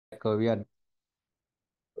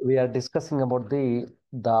we are discussing about the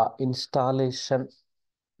installation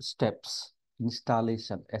steps.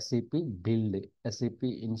 Installation, SAP build, SAP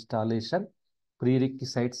installation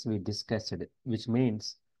prerequisites we discussed, which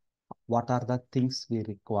means what are the things we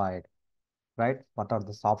required, right? What are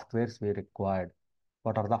the softwares we required?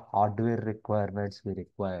 What are the hardware requirements we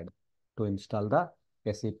required to install the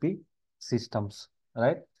SAP systems,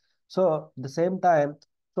 right? So the same time,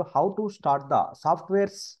 so how to start the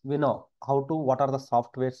softwares, we know how to, what are the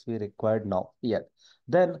softwares we required now here.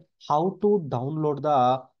 Then how to download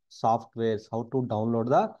the softwares,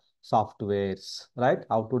 right?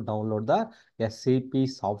 How to download the SAP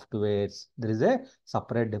softwares. There is a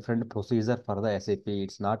separate different procedure for the SAP.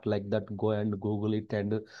 It's not like that go and Google it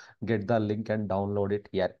and get the link and download it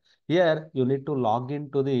here. Here you need to log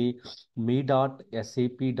into the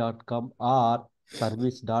me.sap.com or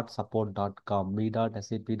service.support.com,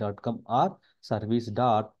 me.sap.com or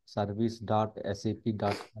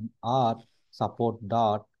service.sap.com or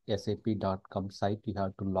support.sap.com site. You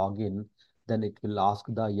have to log in. Then it will ask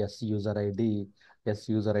the yes user ID. Yes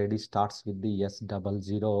user ID starts with the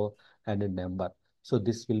S00 and a number. So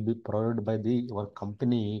this will be provided by your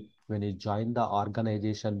company. When you join the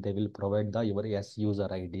organization, they will provide your S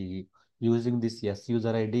user ID. Using this S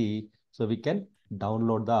user ID, so we can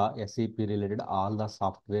download the SAP related all the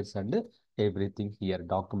softwares and everything here,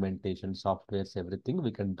 documentation, softwares, everything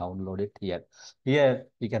we can download it here. Here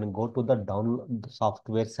we can go to the download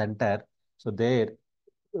software center. So there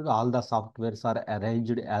all the softwares are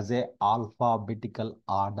arranged as a alphabetical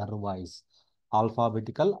order wise.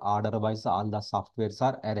 Alphabetical order wise, all the softwares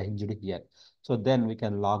are arranged here. So then we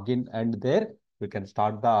can log in and there we can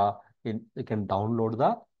start we can download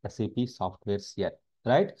the SAP softwares here,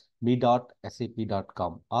 right?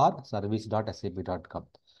 me.sap.com or service.sap.com.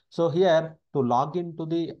 So here to log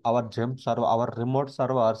into our gem server, our remote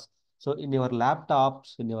servers. So in your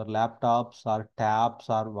laptops, or tabs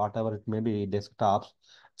or whatever it may be, desktops,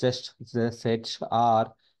 just the search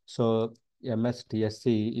R. So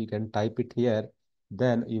MSTSC, you can type it here.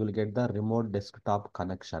 Then you will get the remote desktop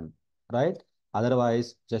connection, right?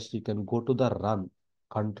 Otherwise, just you can go to the run,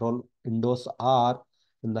 control Windows R.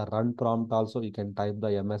 In the run prompt also, you can type the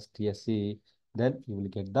MSTSC. Then you will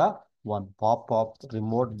get the one pop-up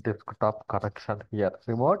remote desktop connection here.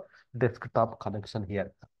 Remote desktop connection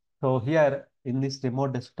here. So here in this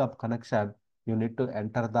remote desktop connection, you need to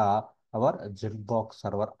enter our Gembox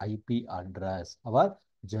server IP address. Our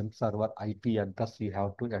Gem server IP address, you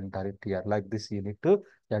have to enter it here. Like this, you need to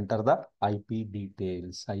enter the IP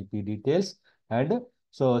details. And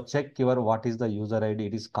so check your what is the user ID.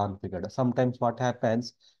 It is configured. Sometimes what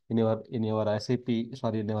happens in your SAP,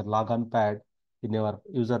 sorry, in your logon pad, in your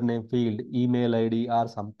username field, email ID or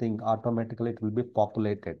something, automatically it will be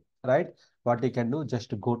populated, right? What you can do,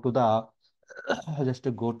 just go to the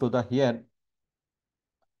just go to the here.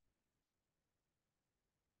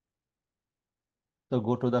 So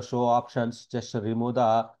go to the show options, just remove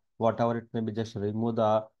the whatever it may be, just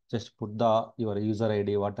put your user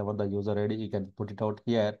ID, whatever the user ID, you can put it out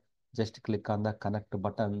here. Just click on the connect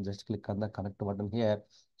button, here.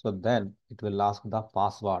 So then it will ask the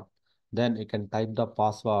password. Then you can type the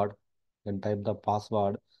password,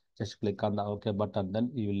 just click on the OK button,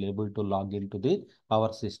 then you will able to log into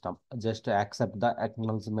our system. Just accept the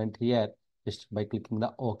acknowledgement here, just by clicking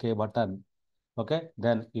the OK button. Okay,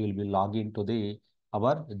 then you will be logged into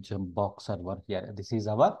our jump box server here. This is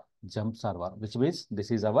our jump server, which means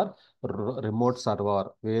this is our remote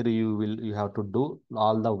server where you have to do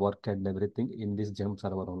all the work and everything in this jump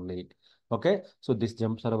server only. Okay, so this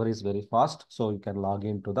jump server is very fast, so you can log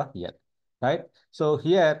into the here, right? So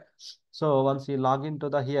here, so once you log into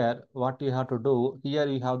the here, what you have to do here,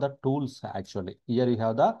 you have the tools actually. Here you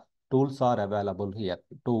have the tools are available here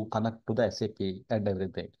to connect to the SAP and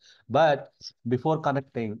everything. But before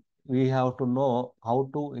connecting, we have to know how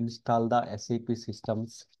to install the SAP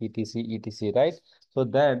systems, etc, right? So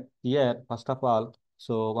then here, first of all,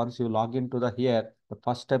 so once you log into the here, the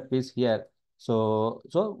first step is here. So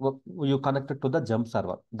you connected to the jump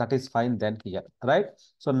server. That is fine then here, right?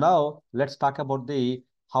 So now let's talk about the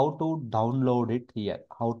how to download it here.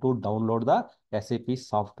 How to download the SAP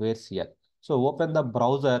softwares here. So open the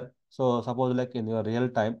browser. So suppose like in your real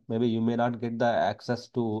time, maybe you may not get the access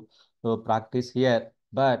to practice here,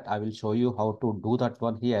 but I will show you how to do that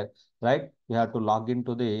one here, right? You have to log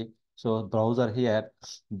into the browser here.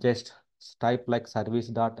 Just type like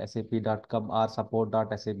service.sap.com or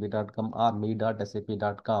support.sap.com or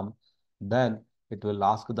me.sap.com. Then it will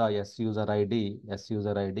ask the S user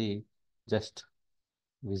ID. Just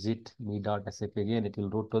visit me.sap again. It will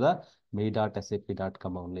route to the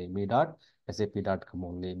me.sap.com only. Me.sap. me.sap.com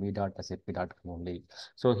only, me.sap.com only.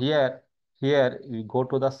 So here we go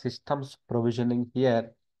to the systems provisioning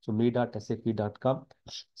here. So me.sap.com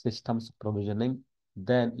systems provisioning.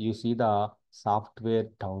 Then you see the software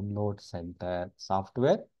download center,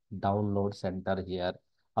 software download center here.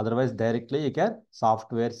 Otherwise, directly you can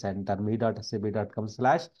software center,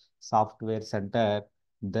 me.sap.com/software center.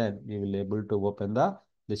 Then you will able to open the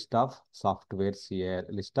list of softwares here,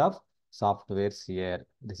 list of softwares here.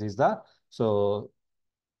 This is the so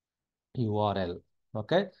URL.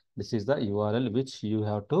 Okay, this is the URL which you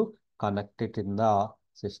have to connect it in the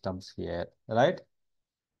systems here, right?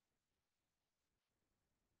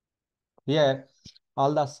 Here,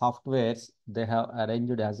 all the softwares they have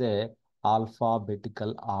arranged as a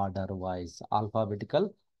alphabetical order wise.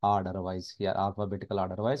 Alphabetical order wise. Here, alphabetical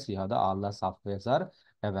order wise. You have the all the softwares are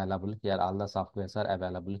available here. All the softwares are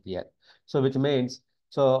available here. So which means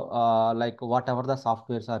like whatever the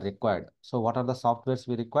softwares are required. So what are the softwares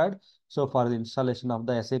we required? So for the installation of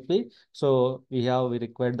the SAP, so we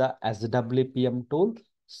required the SWPM tool,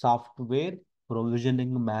 software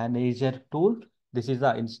provisioning manager tool. This is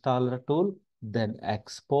the installer tool, then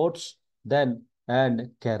exports, then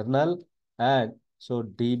and kernel, and so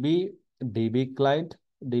DB client,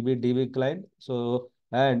 DB client, so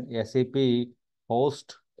and SAP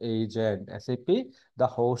host agent, SAP the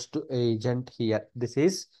host agent here. This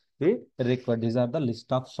is we required. These are the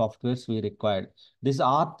list of softwares we required. These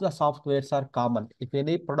are the softwares are common. If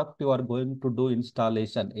any product you are going to do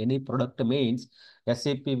installation, any product means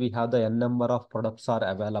SAP, we have the n number of products are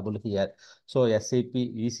available here. So SAP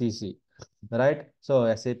ECC, right? So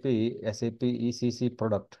SAP ECC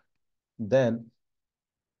product, then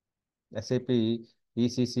SAP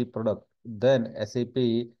ECC product, then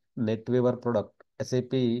SAP NetWeaver product,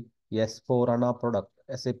 SAP S4HANA product,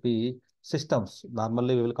 SAP systems.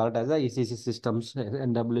 Normally we will call it as the ECC systems,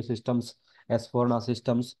 NW systems, S4HANA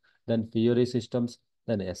systems, then Fiori systems,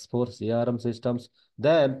 then S4 CRM systems.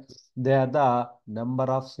 Then there the number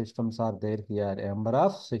of systems are there here. Number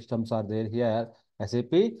of systems are there here.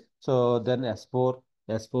 SAP. So then S4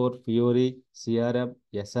 Fiori, CRM,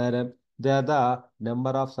 SRM. They are the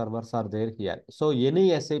number of servers are there here. So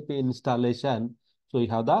any SAP installation, so you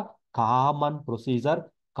have the common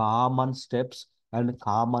procedure, common steps, and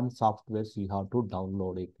common softwares you have to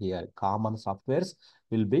download it here. Common softwares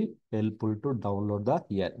will be helpful to download the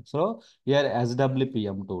here. So here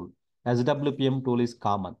SWPM tool. SWPM tool is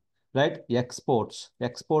common, right? Exports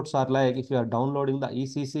are like if you are downloading the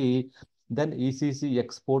ECC, then ECC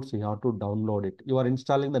exports you have to download it. You are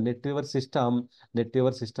installing the NetWeaver system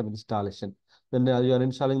installation. Then you are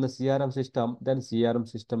installing the CRM system, then CRM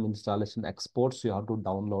system installation exports, you have to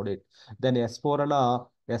download it. Then S4HANA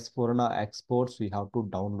exports, we have to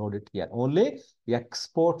download it here. Only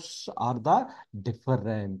exports are the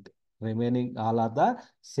different. Remaining all are the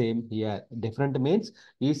same here. Different means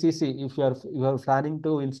ECC. If you are planning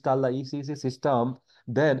to install the ECC system,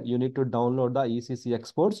 then you need to download the ECC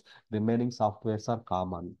exports. Remaining softwares are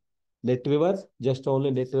common. NetWeaver, just only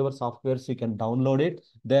NetWeaver softwares you can download it.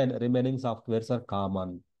 Then remaining softwares are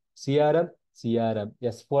common. CRM,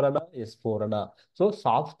 S4HANA. So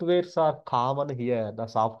softwares are common here. The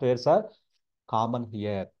softwares are common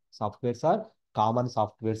here. Softwares are common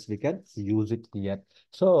softwares. We can use it here.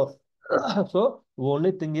 So, so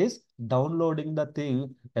only thing is downloading the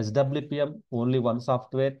thing SWPM only one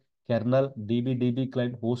software. Kernel, DB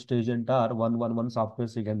client, host agent are one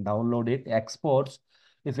softwares. You can download it. Exports.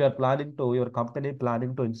 If you are planning to, your company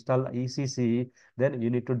planning to install ECC, then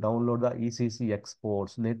you need to download the ECC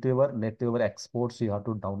exports. NetWeaver exports, you have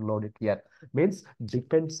to download it here. Means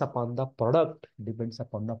depends upon the product. Depends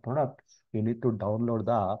upon the product. You need to download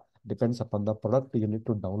the depends upon the product. You need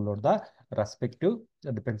to download the respective.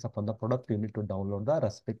 Depends upon the product. You need to download the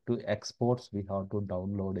respective exports. We have to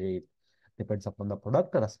download it. Depends upon the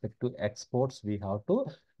product. Respective exports. We have to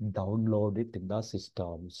download it in the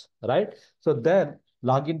systems. Right. So then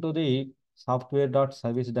log into the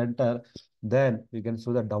software.service center. Then you can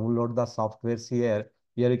see the download the softwares here.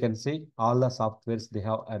 Here you can see all the softwares they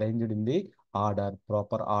have arranged in the order,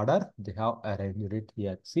 proper order. They have arranged it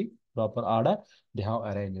here. See, proper order. They have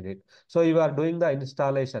arranged it. So you are doing the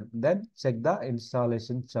installation. Then check the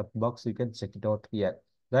installation checkbox. You can check it out here.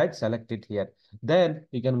 Right? Select it here. Then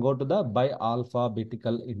you can go to the by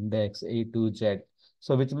alphabetical index A to Z.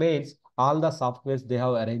 So which means all the softwares they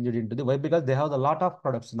have arranged into the why because they have a lot of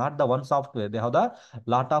products, not the one software. They have the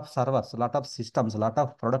lot of servers, lot of systems, lot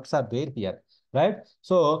of products are there here, right?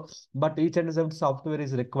 So, but each and every software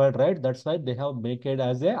is required, right? That's why they have make it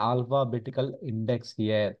as a alphabetical index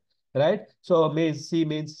here, right? So means C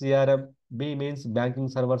means CRM, B means banking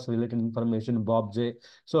servers related information, Bob J.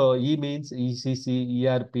 So E means ECC,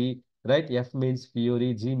 ERP, right? F means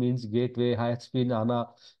Fiori, G means gateway, high speed HANA.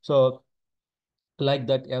 So like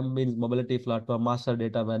that, M means mobility platform, master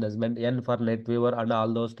data management, N for NetWeaver, and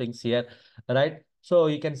all those things here, right? So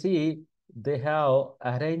you can see they have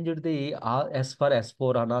arranged the S for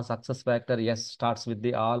S4 HANA success factor. S starts with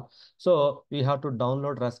the all. So we have to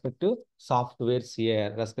download respective softwares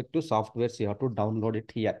here. Respective softwares you have to download it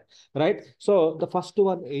here, right? So the first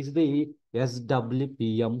one is the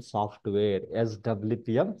SWPM software.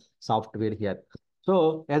 SWPM software here.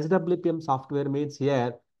 So SWPM software means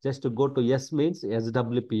here just to go to S means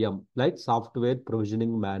SWPM, like software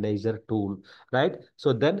provisioning manager tool, right?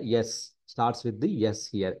 So then yes starts with the S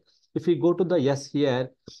here. If we go to the S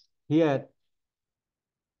here, here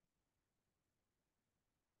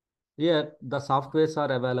here, the softwares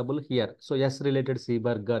are available here. So S related C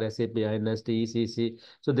Burger, SAP INST, ECC.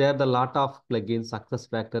 So there are the lot of plugins, success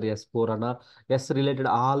factor, S4 HANA. S related,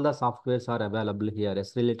 all the softwares are available here.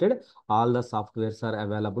 S related, all the softwares are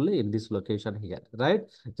available in this location here, right?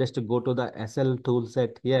 Just to go to the SL tool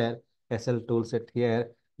set here, SL tool set here.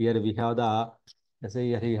 Here we have the, say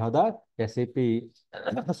here we have the SAP.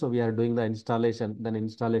 So we are doing the installation, then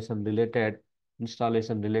installation related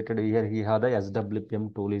here he have the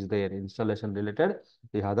SWPM tool is there. Installation related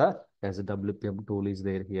we have the SWPM tool is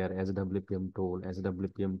there here. SWPM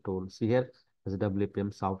tool. See here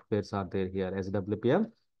SWPM softwares are there here. SWPM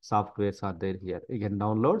softwares are there here. You can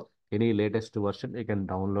download any latest version. You can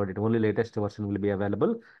download it. Only latest version will be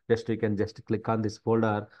available. Just you can just click on this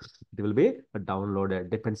folder. It will be downloaded.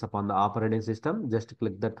 Depends upon the operating system. Just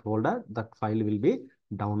click that folder. That file will be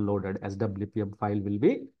downloaded. SWPM file will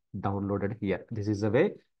be downloaded here. This is the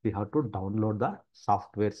way we have to download the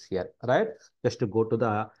softwares here, right? Just to go to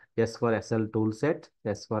the S for SL tool set,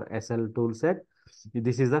 S for SL tool set.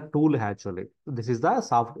 This is the tool actually. This is the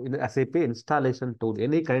SAP installation tool.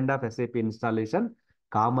 Any kind of SAP installation,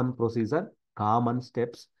 common procedure, common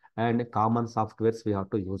steps, and common softwares we have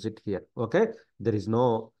to use it here. Okay, there is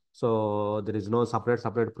no there is no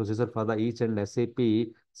separate procedure for the each and SAP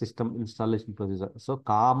system installation procedure. So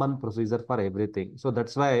common procedure for everything. So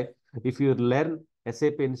that's why if you learn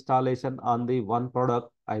SAP installation on the one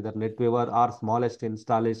product, either NetWeaver or smallest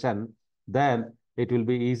installation, then it will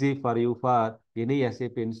be easy for you for any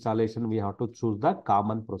SAP installation. We have to choose the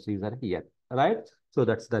common procedure here, right? So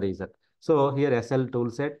that's the reason. So here SL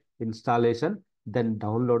toolset installation, then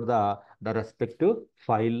download the respective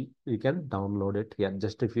file. You can download it here.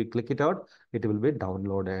 Just if you click it out, it will be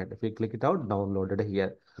downloaded. If you click it out, downloaded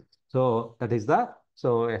here. So that is the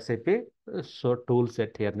SAP tool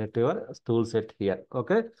set here, NetWeaver tool set here.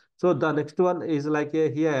 Okay. So the next one is like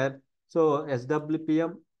here. So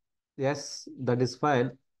SWPM, yes, that is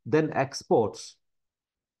fine. Then exports.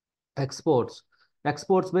 Exports.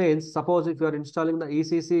 Exports means suppose if you are installing the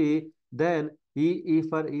ECC, then E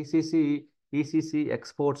for ECC, ECC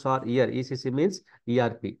exports are here. ECC means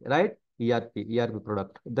ERP, right? ERP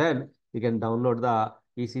product. Then you can download the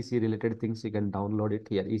ECC related things. You can download it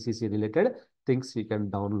here. ECC related things you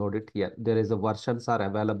can download it here. There is a versions are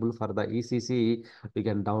available for the ECC. You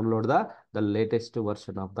can download the latest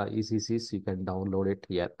version of the ECCs. You can download it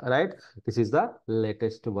here, right? This is the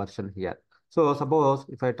latest version here. So suppose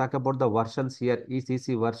if I talk about the versions here,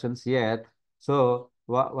 ECC versions here. So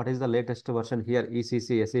what is the latest version here?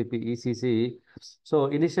 ECC, SAP ECC. So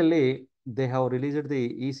initially they have released the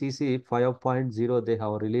ECC 5.0. They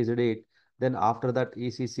have released it. Then after that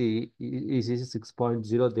ECC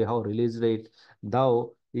 6.0 they have released it. Now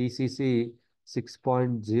ECC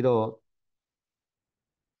 6.0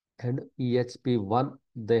 and EHP1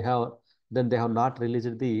 they have, then they have not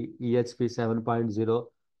released the EHP 7.0.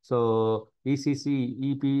 So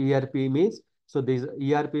ECC ERP means, so this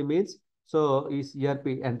ERP means, so is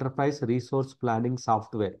ERP Enterprise Resource Planning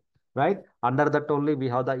Software, right? Under that only we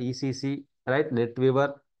have the ECC, right?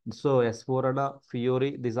 NetWeaver, so S4 and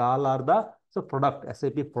Fiori, these all are the product,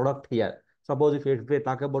 SAP product here. Suppose if we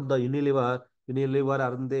talk about the Unilever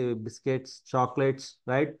are the biscuits, chocolates,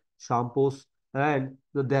 right? Shampoos, and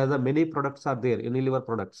so there are the many products are there, Unilever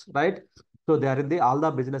products, right? So they are in the all the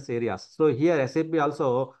business areas. So here SAP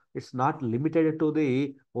also, it's not limited to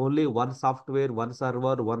the only one software, one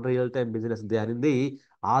server, one real-time business. They are in the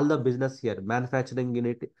all the business here, manufacturing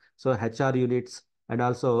unit, so HR units, and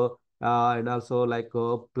also like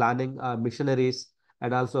planning missionaries,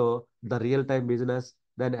 and also the real-time business,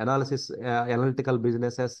 then analysis, analytical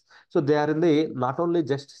businesses. So they are in the not only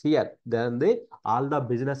just here, they are in the all the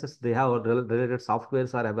businesses. They have related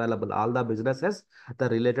softwares are available. All the businesses, the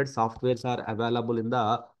related softwares are available in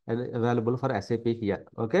the and available for SAP here.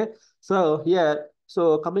 Okay. So here,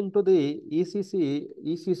 So coming to the ECC,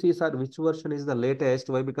 ECCs are which version is the latest?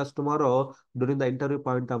 Why? Because tomorrow during the interview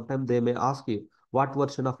point of time, they may ask you what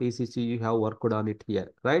version of ECC you have worked on it here,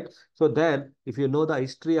 right? So then if you know the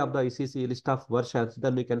history of the ECC list of versions,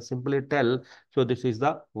 then we can simply tell, so this is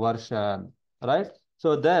the version, right?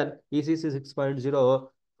 So then ECC 6.0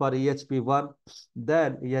 for EHP1,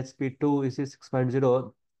 then EHP2 ECC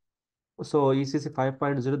 6.0. So ECC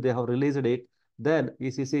 5.0, they have released it. Then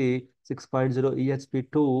ECC 6.0,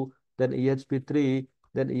 EHP2, then EHP3,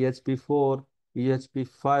 then EHP4,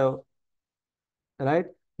 EHP5, right?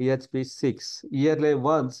 EHP6. Yearly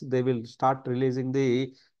once they will start releasing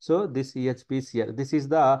the, so this EHPs here. This is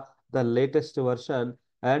the latest version,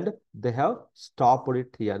 and they have stopped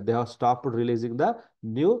it here. They have stopped releasing the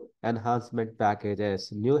new enhancement packages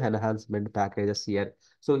here.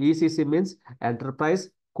 So ECC means enterprise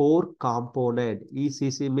core component.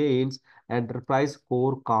 ECC means enterprise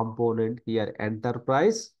core component here.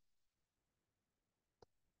 Enterprise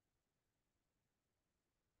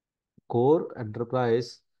core,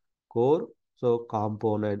 so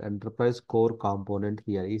component, enterprise core component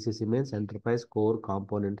here. ECC means enterprise core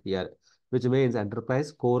component here, which means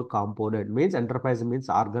enterprise core component means enterprise means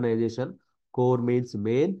organization, core means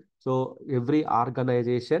main. So every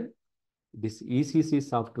organization, this ECC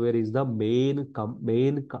software is the main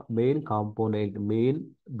component, main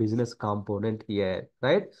business component here,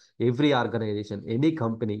 right? Every organization, any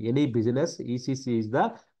company, any business, ECC is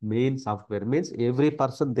the main software. Means every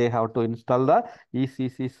person they have to install the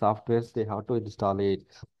ECC softwares. They have to install it.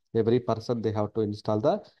 Every person they have to install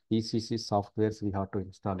the ECC softwares. We have to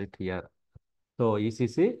install it here. So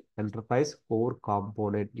ECC enterprise core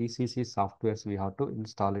component, ECC softwares we have to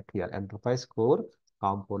install it here. Enterprise core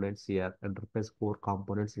components here. Enterprise core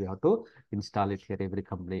components we have to install it here, every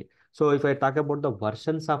company. So if I talk about the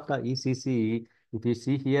versions of the ECC, if you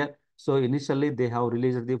see here, so initially they have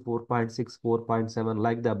released the 4.6, 4.7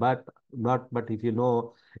 like that, but not, but if you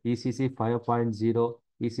know ECC 5.0,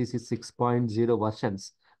 ECC 6.0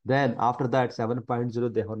 versions, then after that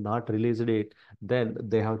 7.0 they have not released it. Then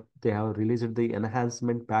they have released the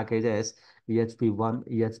enhancement packages EHP1,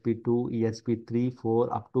 EHP2, EHP3,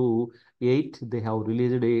 4 up to 8. They have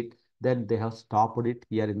released it. Then they have stopped it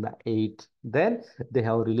here in the 8. Then they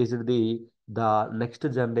have released the next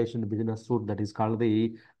generation business suite that is called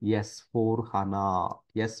the S4 HANA.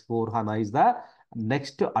 S4 HANA is the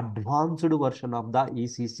next advanced version of the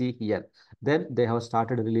ECC here. Then they have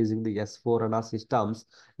started releasing the S4 HANA systems.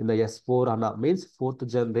 In the S4 HANA means fourth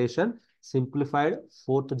generation, simplified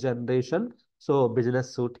fourth generation. So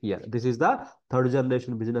business suite here. This is the third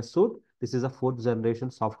generation business suite. This is a fourth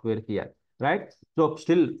generation software here, right? So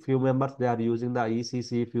still few members they are using the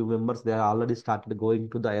ECC. Few members they are already started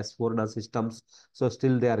going to the S4 HANA systems. So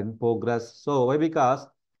still they are in progress. So why? Because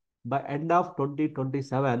by end of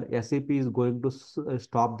 2027, SAP is going to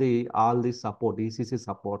stop the all the support, ECC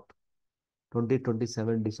support.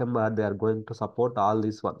 2027 December, they are going to support all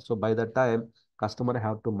these ones. So by that time, customer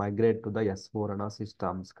have to migrate to the S4 HANA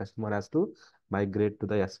systems. Customer has to migrate to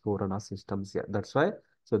the S4 HANA systems. Yeah, that's why.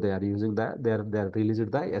 So they are using that. They are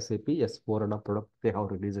released the SAP S4 HANA product. They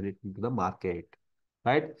have released it into the market,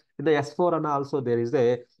 right? In the S4 HANA also there is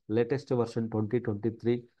a latest version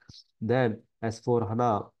 2023. Then S4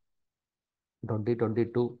 HANA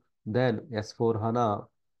 2022. Then S4 HANA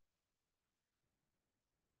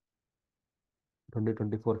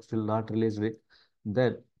 2024 still not released it.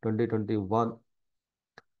 Then 2021,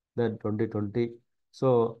 then 2020.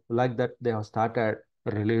 So like that they have started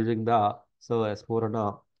releasing the, so as for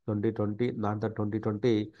now 2020, not the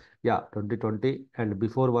 2020, yeah, 2020 and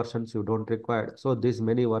before versions you don't require. So these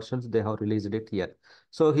many versions they have released it here.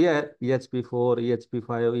 So here EHP4, EHP5,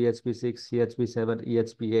 EHP6, EHP7,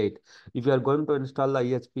 EHP8. If you are going to install the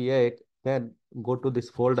EHP8, then go to this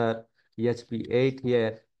folder EHP8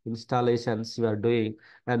 here, installations you are doing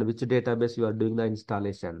and which database you are doing the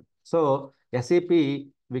installation. So SAP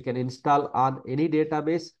we can install on any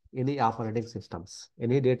database, any operating systems,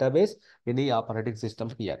 any database, any operating system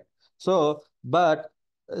here. So, but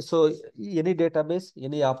so any database,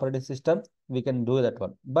 any operating system, we can do that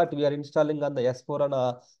one. But we are installing on the S4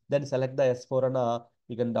 HANA, then select the S4 HANA.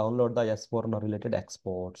 You can download the S4 HANA related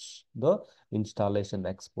exports. The installation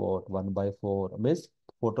export 1 by 4 means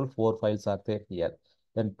total 4 files are there here.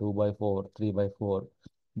 Then 2 by 4, 3 by 4,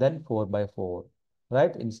 then 4 by 4,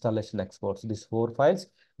 right? Installation exports. These 4 files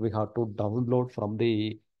we have to download from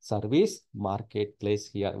the service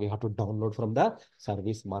marketplace here. We have to download from the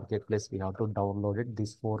service marketplace. We have to download it.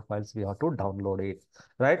 These 4 files we have to download it,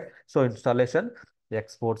 right? So installation.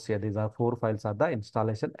 exports here. These are 4 files are the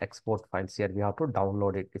installation export files here. We have to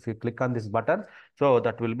download it. If you click on this button, so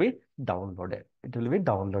that will be downloaded. It will be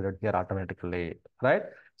downloaded here automatically, right?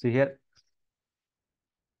 So here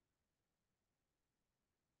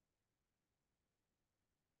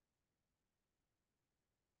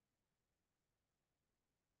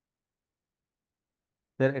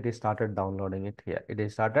then it is started downloading it here. It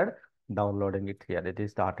is started downloading it here. It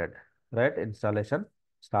is started, right? Installation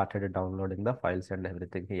started downloading the files and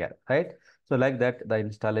everything here, right? So like that, the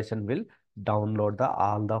installation will download the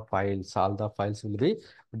all the files. All the files will be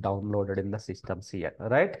downloaded in the systems here,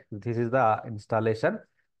 right? This is the installation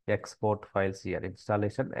export files here.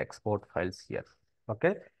 Installation export files here.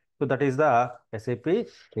 Okay. So that is the SAP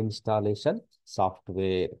installation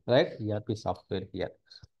software, right? ERP software here,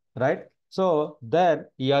 right? So then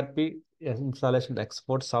ERP installation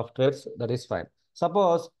export softwares, that is fine.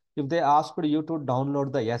 Suppose if they asked you to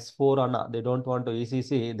download the S4 HANA, they don't want to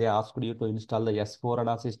ECC, they asked you to install the S4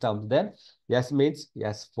 HANA systems, then S means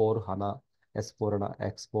S4 HANA, S4 HANA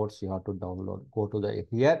exports you have to download. Go to the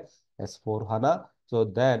here, S4 HANA. So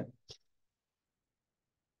then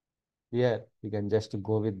here you can just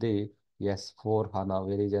go with the S4 HANA.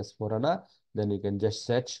 Where is S4 HANA? Then you can just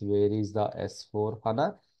search where is the S4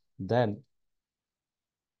 HANA. Then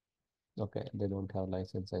okay, they don't have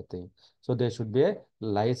license, I think. So there should be a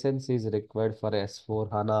license is required for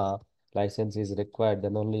S4 HANA. License is required,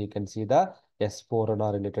 then only you can see the S4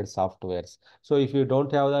 HANA related softwares. So if you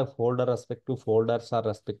don't have the folder respective folders or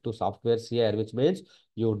respective softwares here, which means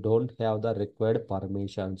you don't have the required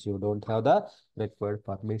permissions. You don't have the required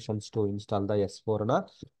permissions to install the S4 HANA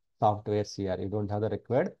softwares here. You don't have the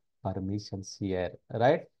required permissions here,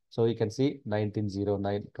 right? So you can see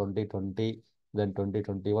 1909, 2020, then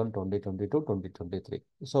 2021, 2022, 2023.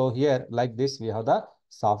 So here, like this, we have the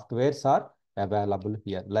softwares are available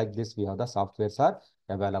here. Like this, we have the softwares are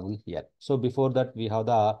available here. So before that, we have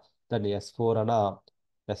the then S4 HANA,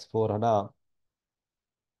 S4 HANA,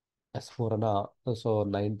 S4 HANA, so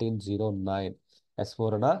 1909,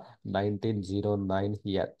 S4 HANA 1909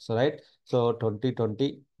 here. So right, so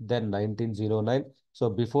 2020, then 1909. So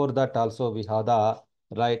before that also we have the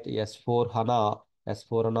right S4 HANA,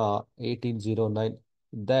 S4 HANA 1809,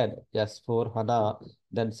 then S4 HANA,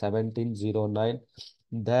 then 1709,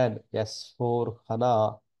 then S4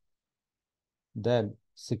 HANA, then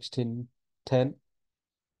 1610,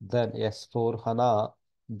 then S4 HANA,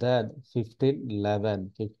 then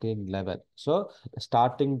 1511. So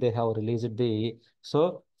starting they have released the,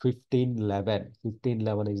 so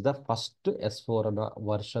 1511 is the first S4 HANA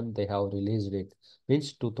version they have released it,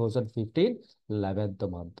 means 2015 11th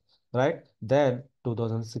month, right? Then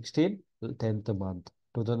 2016 10th month,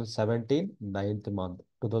 2017 9th month,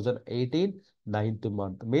 2018 9th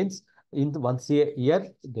month, means in once a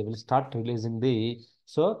year they will start releasing the,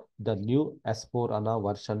 so the new S4 HANA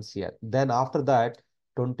versions here. Then after that,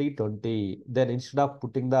 2020, then instead of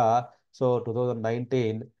putting the, so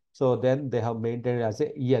 2019, so then they have maintained as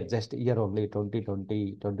a year, just year only,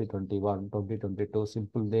 2020, 2021, 2022,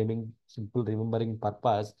 simple naming, simple remembering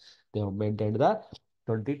purpose, they have maintained the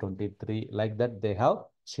 2023. Like that, they have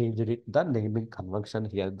changed it, the naming convention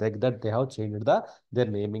here. Like that, they have changed the their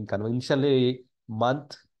naming convention. Initially,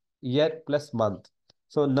 month, year plus month.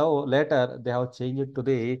 So now later they have changed it to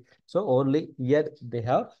the, so only here they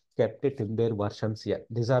have kept it in their versions here.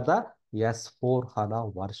 These are the S4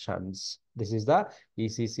 HANA versions. This is the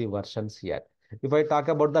ECC versions here. If I talk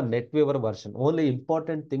about the NetWeaver version, only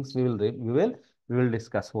important things we will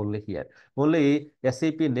discuss only here. Only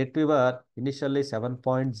SAP NetWeaver initially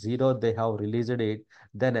 7.0 they have released it.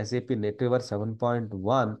 Then SAP NetWeaver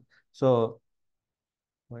 7.1. So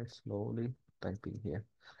quite slowly typing here.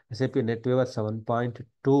 SAP NetWeaver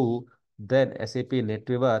 7.2, then SAP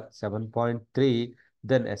NetWeaver 7.3,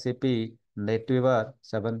 then SAP NetWeaver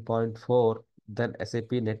 7.4, then SAP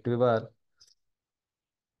NetWeaver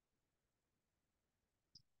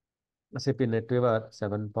SAP NetWeaver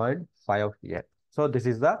 7.5 here. So this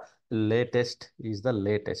is the latest.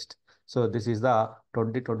 So this is the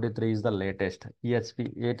 2023 is the latest.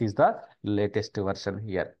 ESP8 is the latest version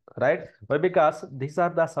here, right? Why? Because these are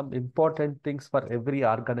the some important things for every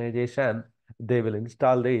organization. They will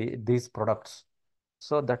install these products.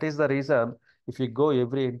 So that is the reason. If you go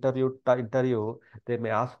every interview, they may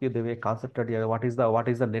ask you, they may concentrate here, what is the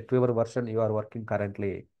NetWeaver version you are working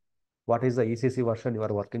currently? What is the ECC version you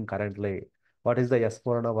are working currently? What is the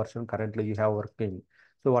S4HANA version currently you have working?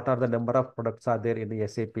 So what are the number of products are there in the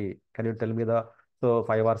SAP? Can you tell me the, so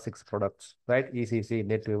 5 or 6 products, right? ECC,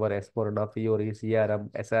 NetWeaver, S4HANA, Fiori,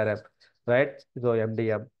 CRM, SRM, right? So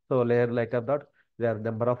MDM. So later that there are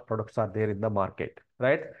number of products are there in the market,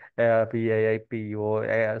 right? PAI,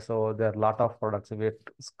 PO, so there are a lot of products. We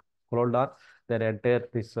scroll down, then enter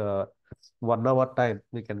this 1 hour time.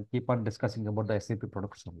 We can keep on discussing about the SAP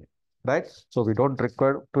products only, right? So we don't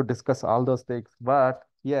require to discuss all those things, but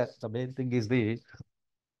yes, the main thing is the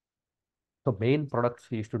main products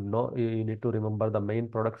you should know. You need to remember the main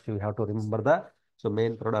products. You have to remember the so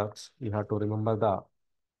main products. You have to remember the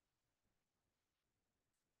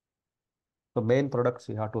main products.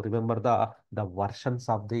 You have to remember the versions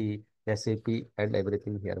of the SAP and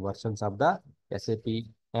everything here. Versions of the SAP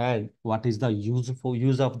and what is the useful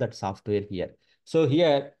use of that software here. So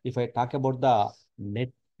here, if I talk about the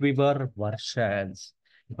NetWeaver versions,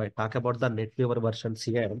 if I talk about the NetWeaver versions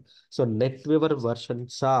here, so NetWeaver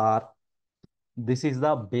versions are this is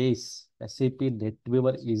the base. SAP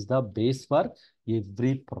NetWeaver is the base for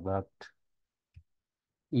every product.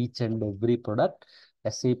 Each and every product,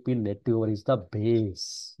 SAP NetWeaver is the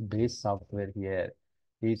base software here.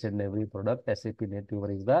 Each and every product, SAP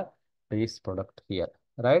NetWeaver is the base product here,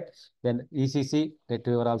 right? Then ECC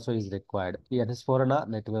NetWeaver also is required. NS4HANA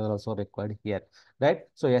NetWeaver also required here, right?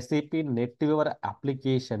 So SAP NetWeaver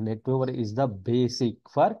application, NetWeaver is the basic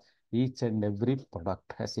for each and every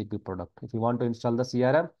product, SAP product. If you want to install the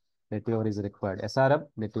CRM, NetWeaver is required. SRM,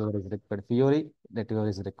 NetWeaver is required. Fiori, NetWeaver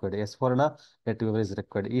is required. S4HANA, NetWeaver is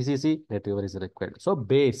required. ECC, NetWeaver is required. So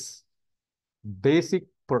basic,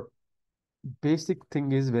 basic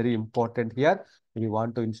thing is very important here. We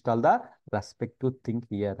want to install the respective thing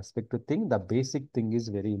here. Respective thing, the basic thing is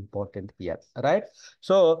very important here, right?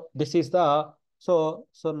 So this is the so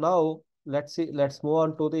now let's move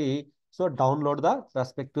on to the download the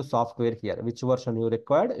respective software here. Which version you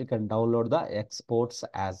required, you can download the exports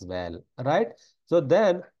as well, right? So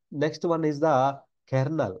then next one is the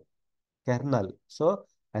kernel. So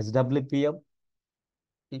SWPM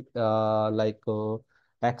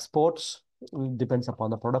exports depends upon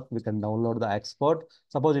the product. We can download the export.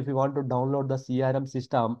 Suppose if you want to download the CRM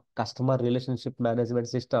system, customer relationship management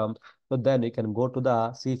system, so then you can go to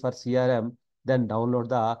the C for CRM, then download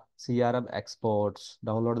the CRM exports.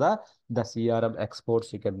 Download the CRM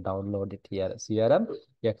exports. You can download it here. CRM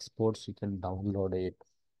exports. You can download it.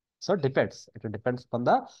 So it depends. It depends on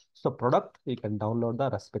the product. You can download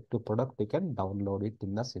the respective product. You can download it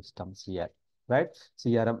in the systems here, right?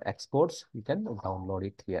 CRM exports. You can download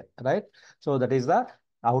it here, right? So that is the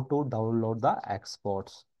how to download the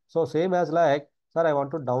exports. So same as like, sir, I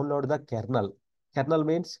want to download the kernel. Kernel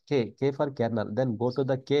means K for kernel. Then go to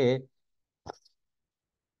the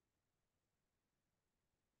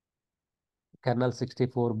kernel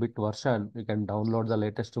 64-bit version. You can download the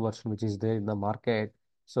latest version which is there in the market.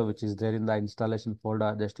 So which is there in the installation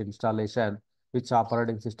folder, just installation, which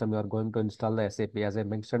operating system you are going to install the SAP. As I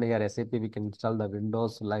mentioned here, SAP we can install the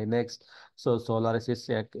Windows, Linux, so Solaris,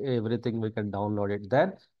 everything we can download it.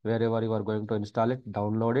 Then wherever you are going to install it,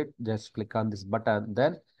 download it, just click on this button,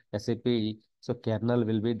 then SAP, so kernel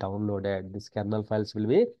will be downloaded. This kernel files will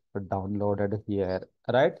be downloaded here,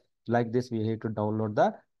 right? Like this, we need to download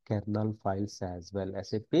the kernel files as well.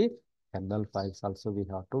 SAP kernel files also we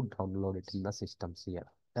have to download it in the systems here,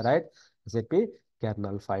 right? SAP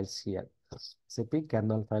kernel files here. SAP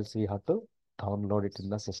kernel files we have to download it in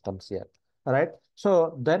the systems here, right?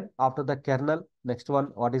 So then after the kernel, next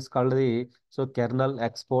one, what is called the kernel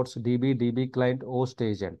exports DB client host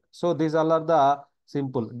agent. So these all are the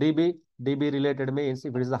simple DB related means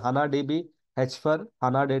if it is the HANA DB, H for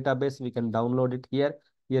HANA database, we can download it here.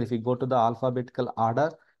 Here, if we go to the alphabetical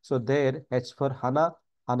order, so there H for HANA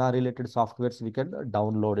related softwares we can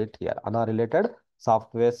download it here. HANA related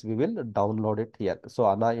softwares we will download it here. So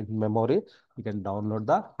HANA in memory, we can download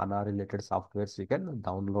the HANA related softwares. We can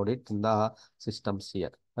download it in the systems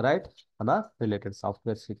here, right? HANA related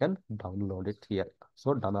softwares we can download it here.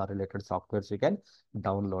 So HANA related softwares we can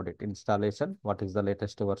download it. Installation, what is the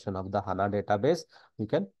latest version of the HANA database? We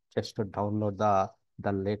can just download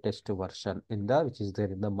the latest version in the which is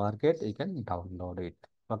there in the market. You can download it.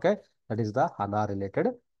 Okay, that is the HANA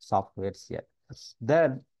related softwares here.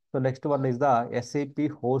 Then so next one is the SAP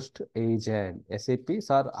host agent. SAPs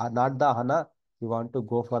are not the HANA. You want to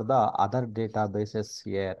go for the other databases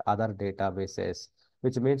here, other databases,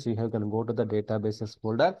 which means you can go to the databases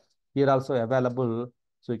folder. Here also available.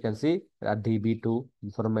 So you can see DB2,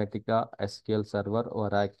 Informatica, SQL Server,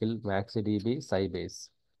 Oracle, MaxiDB, Sybase.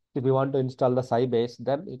 If you want to install the Sybase,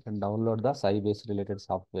 then you can download the Sybase related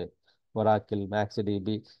software. Oracle,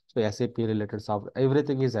 MaxiDB, so SAP related software,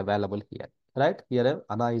 everything is available here, right? Here,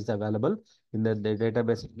 HANA is available in the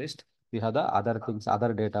database list. We have the other things,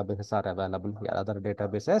 other databases are available here. Other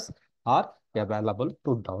databases are available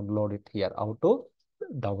to download it here. How to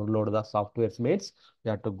Download the software means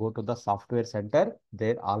you have to go to the software center,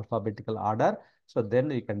 their alphabetical order. So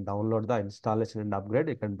then you can download the installation and upgrade.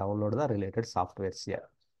 You can download the related softwares here.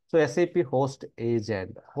 So SAP host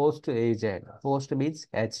agent, host means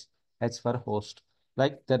H for host.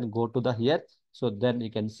 Like then go to the here. So then you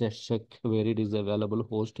can just check where it is available.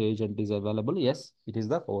 Host agent is available. Yes, it is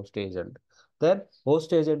the host agent. Then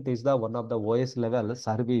host agent is the one of the OS level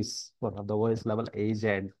service, one of the OS level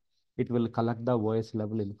agent. It will collect the OS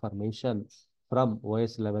level information from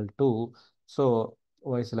OS level 2. So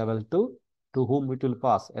OS level 2 to whom it will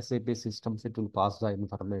pass? SAP systems, it will pass the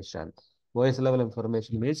information. OS level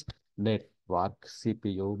information means network,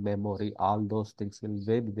 CPU, memory, all those things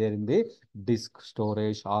will be there in the disk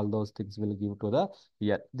storage, all those things will give to the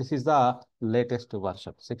here. This is the latest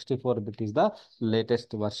version. 64-bit is the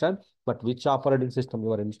latest version, but which operating system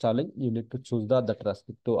you are installing, you need to choose the that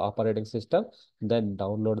respective operating system, then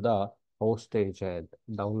download the host agent.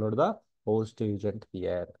 Download the host agent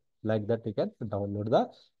here. Like that, you can download the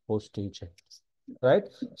host agent. Right?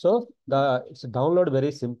 So the it's download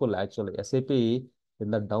very simple actually. SAP in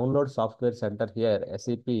the download software center here,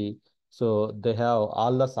 SAP. So they have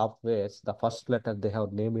all the softwares. The first letter they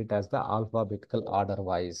have named it as the alphabetical order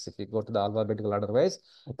wise. If you go to the alphabetical order wise,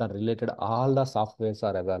 the related all the softwares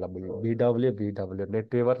are available. BW,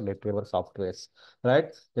 NetWeaver softwares,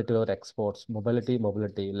 right? NetWeaver exports, mobility,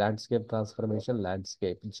 landscape transformation,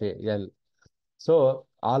 landscape, JL. So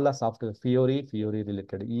all the software, Fiori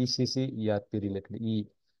related, ECC, ERP related, E.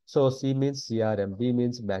 So C means CRM, B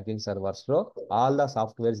means banking server. So all the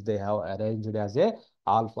softwares they have arranged as a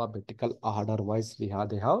alphabetical order wise. They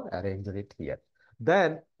have arranged it here.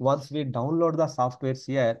 Then once we download the softwares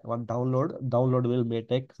here, one download will may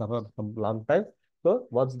take some long time. So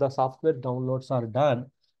once the software downloads are done,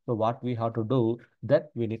 so what we have to do, then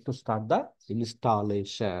we need to start the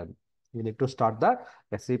installation. We need to start the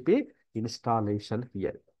SAP installation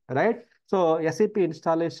here, right? So SAP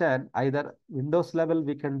installation, either Windows level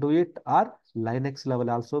we can do it or Linux level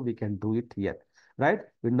also we can do it here, right?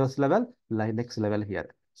 Windows level, Linux level here.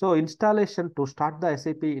 So installation, to start the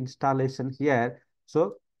SAP installation here,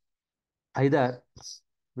 so either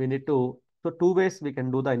we need to, so two ways we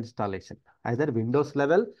can do the installation, either Windows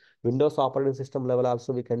level, Windows operating system level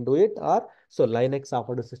also we can do it, or so Linux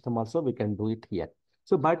operating system also we can do it here.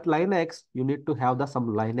 So but Linux, you need to have the some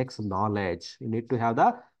Linux knowledge, you need to have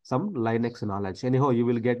the some Linux knowledge. Anyhow, you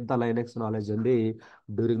will get the Linux knowledge in the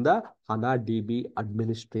during the HANA DB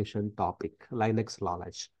administration topic, Linux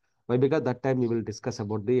knowledge. Why? Because that time we will discuss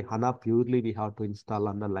about the HANA purely we have to install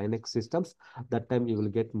on the Linux systems. That time you will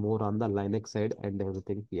get more on the Linux side and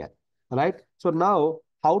everything here, right? So now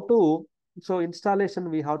how to, so installation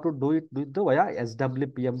we have to do it with the via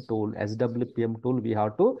SWPM tool. SWPM tool we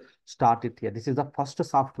have to start it here. This is the first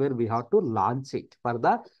software we have to launch it for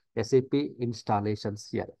the SAP installations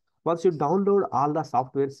here. Once you download all the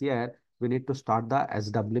softwares here, we need to start the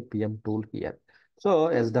SWPM tool here. So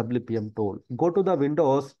SWPM tool, go to the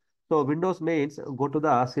Windows. So Windows means go to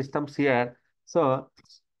the systems here. So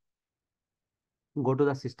go to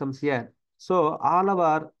the systems here. So all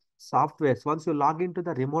our softwares, once you log into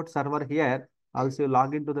the remote server here, also you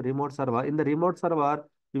log into the remote server. In the remote server,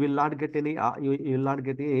 you will not get any, you will not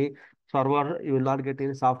get any server, you will not get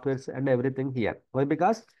any softwares and everything here. Why?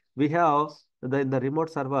 Because we have in the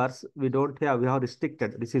remote servers, we don't have, we have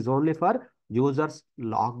restricted. This is only for users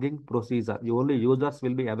logging procedure. Only users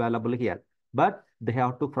will be available here. But they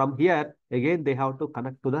have to, from here, again, they have to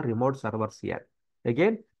connect to the remote servers here.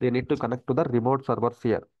 Again, they need to connect to the remote servers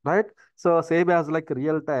here, right? So same as like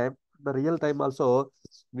real time, the real time also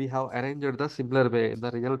we have arranged the similar way. In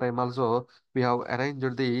the real time also we have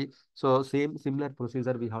arranged the, so same similar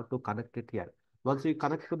procedure we have to connect it here. Once you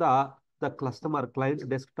connect to the customer client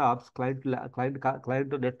desktops, client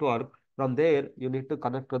network, from there you need to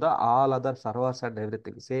connect to the all other servers and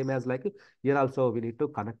everything. Same as like here also we need to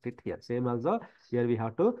connect it here. Same also here we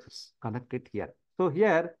have to connect it here. So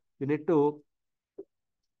here you need to,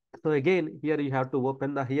 so again, here you have to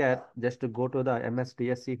open the here, just to go to the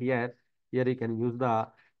MSDSC here. Here you can use the,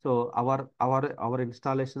 so our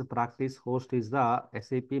installation practice host is the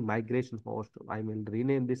SAP migration host. I will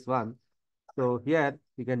rename this one. So here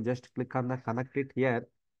you can just click on the connect it here.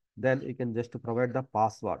 Then you can just provide the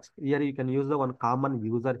passwords. Here you can use the one common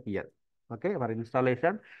user here. Okay, for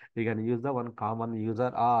installation, you can use the one common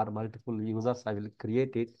user or multiple users. I will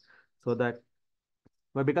create it so that,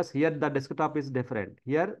 but because here the desktop is different.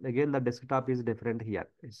 Here again the desktop is different here.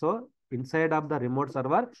 So inside of the remote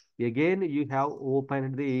server, again you have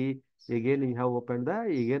opened the, again you have opened the,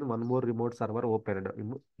 again one more remote server opened.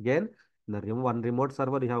 Again one remote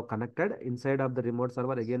server you have connected. Inside of the remote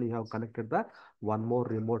server, again you have connected the one more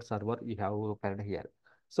remote server you have opened here.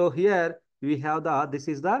 So here we have this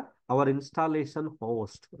is the our installation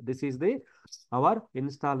host. This is the our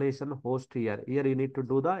installation host here. Here you need to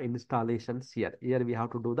do the installations here. Here we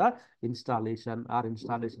have to do the installation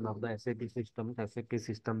of the SAP system, SAP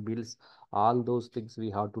system builds, all those things we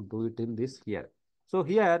have to do it in this here. So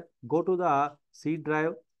here go to the C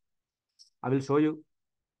drive. I will show you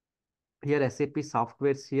here SAP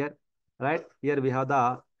softwares here, right? Here we have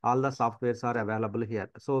all the softwares are available here.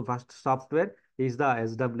 So first software is the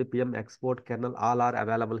SWPM export kernel, all are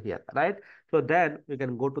available here, right? So then you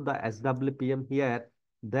can go to the SWPM here,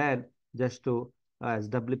 then just to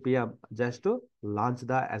SWPM, just to launch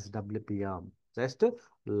the SWPM, just to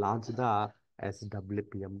launch the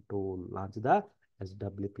SWPM tool, launch the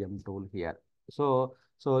SWPM tool here. So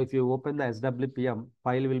if you open the SWPM,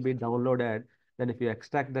 file will be downloaded. Then if you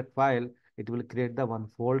extract that file, it will create the one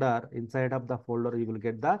folder. Inside of the folder, you will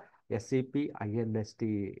get the SAP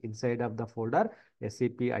INST. Inside of the folder,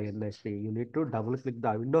 SAP INST. You need to double click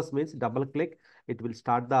the Windows means double click. It will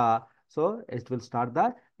start the it will start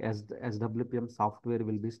the SWPM software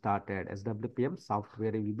will be started. SWPM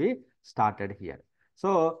software will be started here.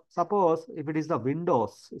 So suppose if it is the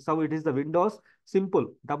Windows, so it is the Windows,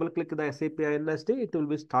 simple. Double click the SAP INST, it will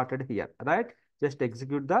be started here, right? Just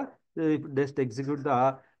execute the go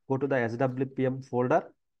to the SWPM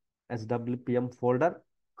folder,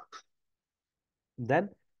 then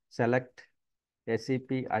select SAP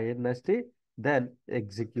INST, then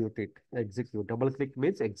execute it. Execute. Double click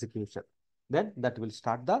means execution. Then that will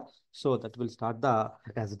start the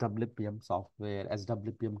SWPM software.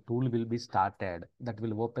 SWPM tool will be started. That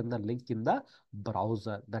will open the link in the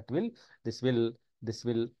browser. This will, this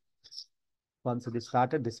will once it is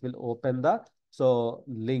started, this will open the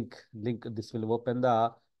link. This will open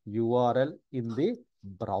the URL in the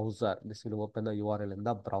browser. This will open the URL in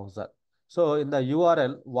the browser. So in the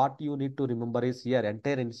URL, what you need to remember is here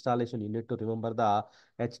entire installation. You need to remember the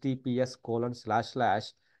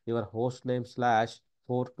https:// your host name /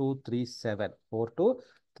 4237.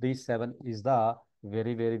 4237 is the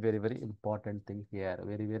very important thing here.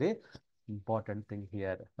 Very important thing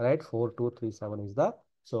here. Right? 4237 is the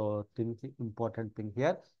important thing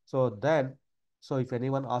here. So then, so if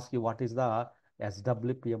anyone asks you what is the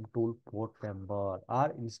SWPM tool port number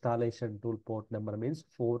or installation tool port number means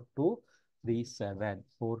 4237.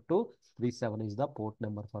 4237 is the port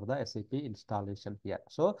number for the SAP installation here.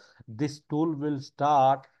 So this tool will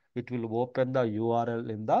start. It will open the URL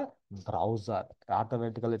in the browser.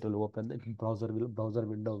 Automatically, it will open the browser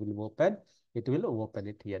window will open. It will open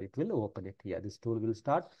it here. It will open it here. This tool will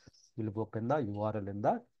start. Will open the URL in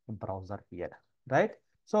the browser here, right?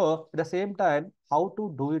 So at the same time, how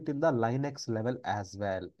to do it in the Linux level as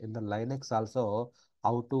well. In the Linux also,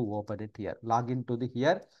 how to open it here. Log into the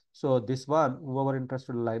here. So this one, whoever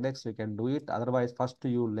interested in Linux, you can do it. Otherwise, first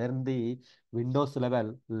you learn the Windows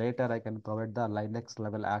level. Later, I can provide the Linux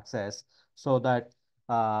level access so that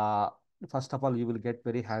first of all, you will get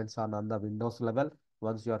very hands-on on the Windows level.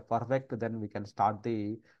 Once you are perfect, then we can start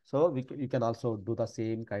the you can also do the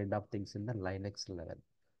same kind of things in the Linux level.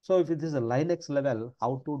 So if it is a Linux level,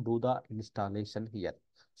 how to do the installation here?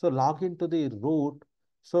 So log into the root.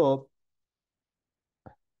 So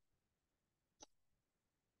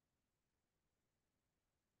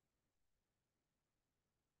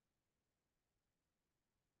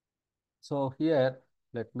here,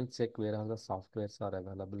 let me check where all the softwares are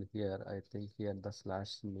available here. I think here the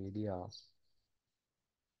 /media.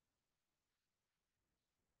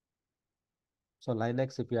 So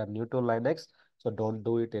Linux, if you are new to Linux, so don't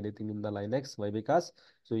do it anything in the Linux. Why? Because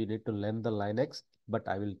so you need to learn the Linux. But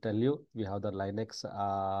I will tell you, we have the Linux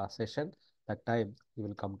session. That time you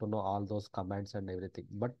will come to know all those commands and everything.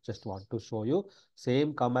 But just want to show you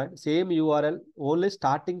same command, same URL. Only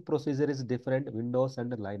starting procedure is different, Windows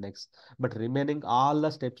and Linux. But remaining all the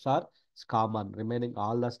steps are common. Remaining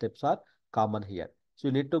all the steps are common here. So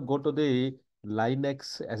you need to go to the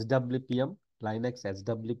Linux SWPM. Linux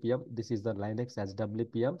SWPM. This is the Linux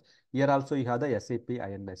SWPM. Here also you have the SAP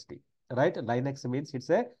INST. Right? Linux means it's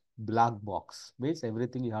a black box. Means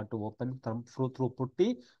everything you have to open through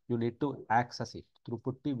putty. You need to access it. Through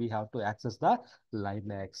putty, we have to access the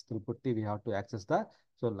Linux. Through putty, we have to access the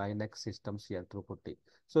Linux systems here through putty.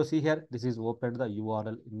 So see here, this is opened the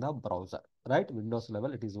URL in the browser. Right? Windows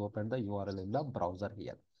level, it is opened the URL in the browser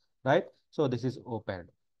here. Right? So this is opened.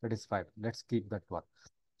 That is fine. Let's keep that one.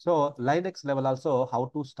 So Linux level also,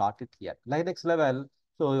 how to start it here. Linux level,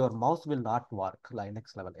 so your mouse will not work.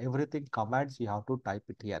 Linux level, everything commands you have to type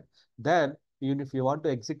it here. Then even if you want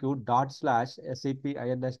to execute dot slash SAP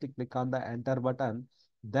INST, click on the enter button,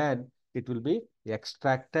 then it will be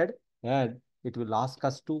extracted and it will ask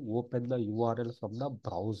us to open the URL from the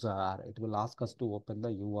browser. It will ask us to open the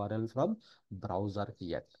URL from browser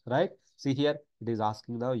here, right? See here, it is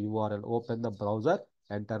asking the URL, open the browser,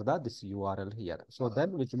 enter this URL here. So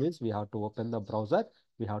then, which means we have to open the browser,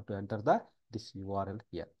 we have to enter this URL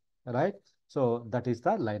here, right? So that is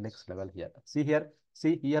the Linux level here. See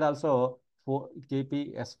here also for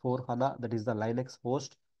KPS4 HANA, that is the Linux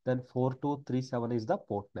host. Then 4237 is the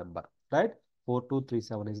port number, right?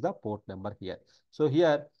 4237 is the port number here. So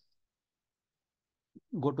here,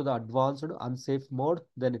 go to the advanced unsafe mode.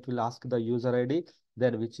 Then it will ask the user ID.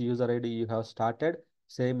 Then which user ID you have started.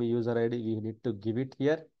 Same user ID we need to give it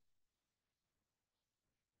here,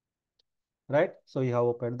 right? So you have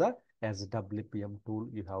opened the SWPM tool.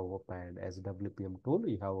 You have opened SWPM tool.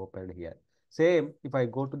 You have opened here. Same, if I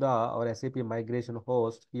go to the our SAP migration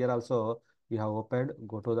host, here also you have opened.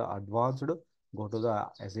 Go to the advanced. Go to the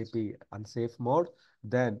SAP unsafe mode.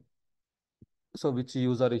 Then so which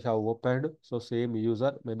user you have opened? So same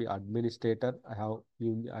user, maybe administrator. I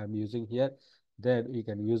am using here. Then you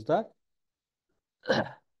can use the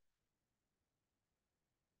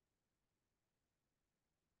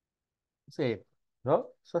same.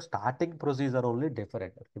 No, so starting procedure only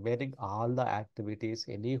different. Remaining all the activities,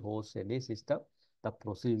 any host, any system, the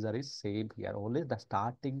procedure is same here. Only the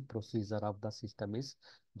starting procedure of the system is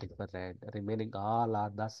different. Remaining all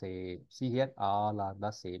are the same. See here, all are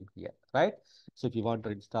the same here, right? So if you want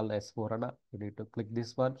to install S4HANA, you need to click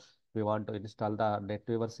this one. If you want to install the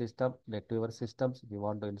NetWeaver system, NetWeaver systems. If you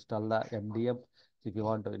want to install the MDM, if you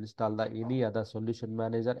want to install the any other solution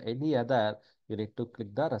manager, any other, you need to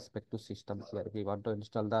click the respective systems here. If you want to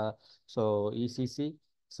install the ECC,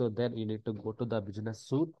 so then you need to go to the business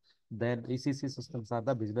suite. Then ECC systems are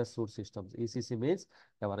the business suite systems. ECC means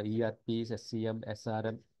our ERPs, SCM,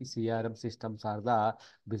 SRM, CRM systems are the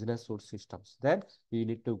business suite systems. Then you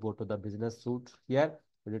need to go to the business suite here.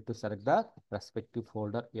 You need to select the respective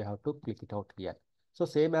folder. You have to click it out here. So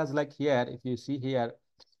same as like here, if you see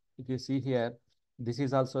here, this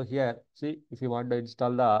is also here. See, if you want to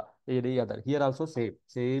install the any other, here also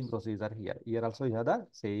same procedure here. Here also you have the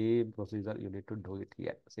same procedure. You need to do it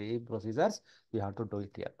here. Same procedures you have to do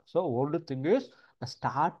it here. So only thing is the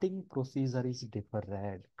starting procedure is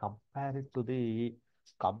different compared to the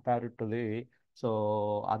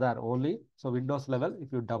so other only. So Windows level,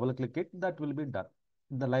 if you double click it, that will be done.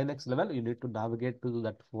 In the Linux level, you need to navigate to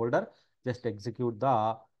that folder. Just execute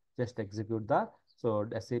the so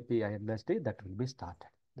SAP INST that will be started.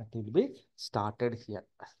 That will be started here.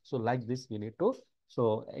 So like this, we need to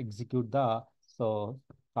so execute the so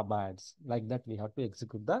commands like that. We have to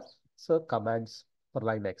execute the so commands for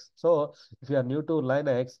Linux. So if you are new to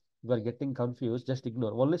Linux, you are getting confused. Just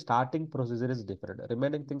ignore. Only starting procedure is different.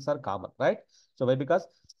 Remaining things are common, right? So why? Because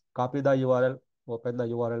copy the URL, open the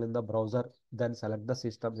URL in the browser, then select the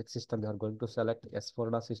system. Which system you are going to select?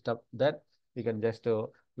 S4HANA system. Then you can just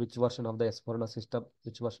which version of the S4HANA system,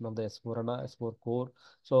 which version of the S4HANA, S4 core.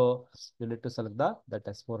 So you need to select that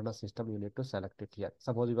S4HANA system, you need to select it here.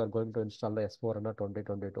 Suppose you are going to install the S4HANA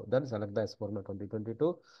 2022, then select the S4HANA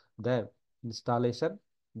 2022, then installation,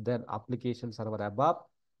 then application server above,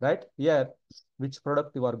 right? Here, which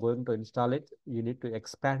product you are going to install it, you need to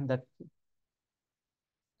expand that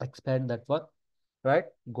one, right?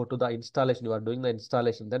 Go to the installation. You are doing the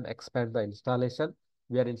installation, then expand the installation.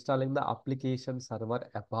 We are installing the application server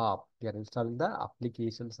above. We are installing the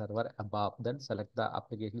application server above. Then select the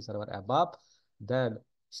application server above. Then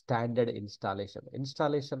standard installation.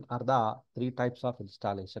 Installation are the three types of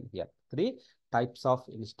installation here. Three types of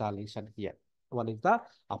installation here. One is the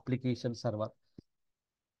application server.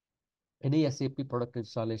 Any SAP product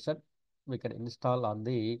installation, we can install on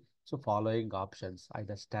the so following options,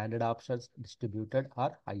 either standard options, distributed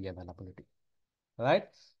or high availability, right?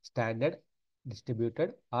 Standard,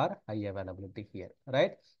 distributed or high availability here,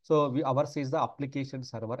 right? So ours is the application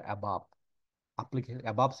server above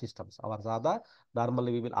systems. Ours are the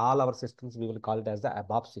normally we will all our systems we will call it as the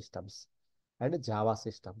above systems and Java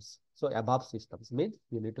systems. So above systems means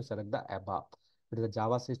you need to select the above. If it is a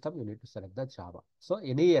Java system, you need to select the Java. So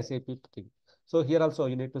any SAP thing. So here also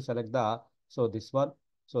you need to select the so this one.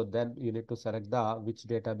 So then you need to select the which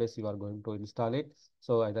database you are going to install it.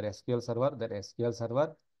 So either SQL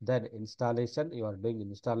server, then installation, you are doing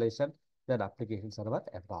installation, then application server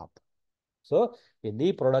above. So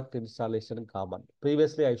any product installation common.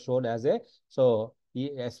 Previously I showed as a so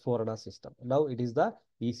S4HANA system. Now it is the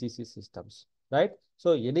ECC systems, right?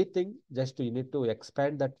 So anything just you need to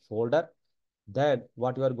expand that folder. Then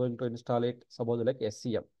what you are going to install it, suppose like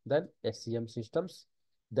SCM, then SCM systems,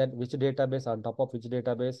 then which database, on top of which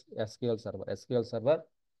database, SQL Server,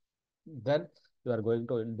 then you are going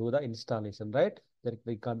to do the installation, right? Then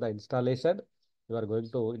click on the installation. You are going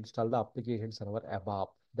to install the application server above.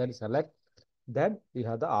 Then select. Then you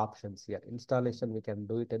have the options here. Installation, we can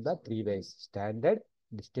do it in the three ways: standard,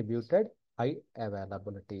 distributed, high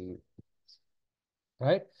availability.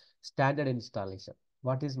 Right? Standard installation.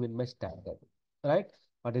 What is mean by standard? Right?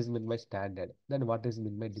 What is mean by standard? Then what is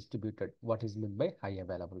mean by distributed? What is mean by high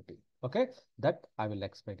availability? Okay, that I will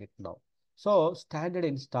explain it now. So standard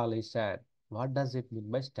installation. What does it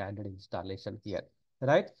mean by standard installation here?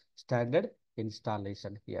 Right? Standard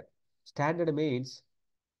installation here. Standard means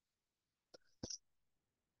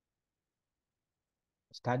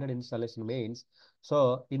standard installation means,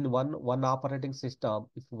 so in one operating system,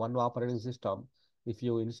 if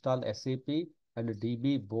you install SAP and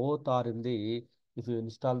DB, both are in the, if you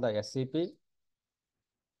install the SAP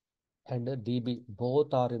and DB,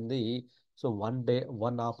 both are in the, so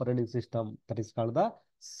one operating system, that is called the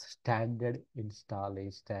standard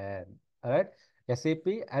installation. All right, SAP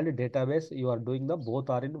and database, you are doing the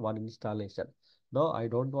both are in one installation. No, I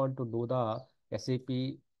don't want to do the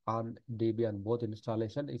SAP on DB on both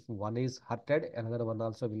installation. If one is hurted, another one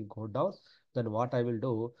also will go down. Then what I will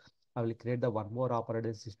do, I will create the one more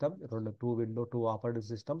operating system, run the two operating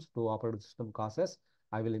systems, two operating system causes.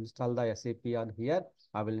 I will install the SAP on here.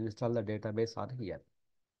 I will install the database on here,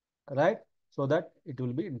 right? So that it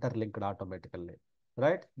will be interlinked automatically,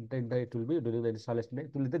 right? Then it will be during the installation.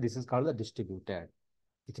 This is called the distributed,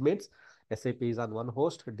 which means SAP is on one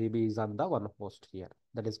host, DB is on the one host here.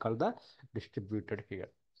 That is called the distributed here,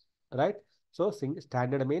 right? So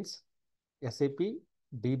standard means SAP,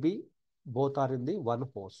 DB, both are in the one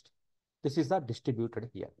host. This is the distributed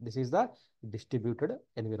here. This is the distributed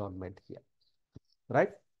environment here, right?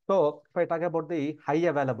 So if I talk about the high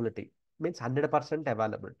availability, means 100%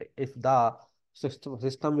 availability. If the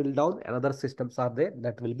system will down, another systems are there,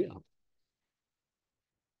 that will be up.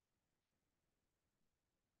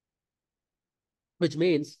 Which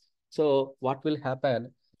means, so what will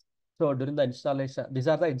happen? So during the installation, these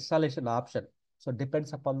are the installation option. So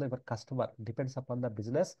depends upon the your customer, depends upon the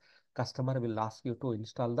business. Customer will ask you to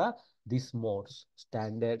install the these modes,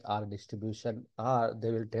 standard or distribution, or they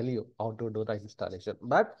will tell you how to do the installation.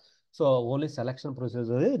 But so only selection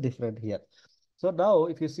procedure is different here. So now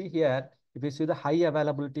if you see here, if you see the high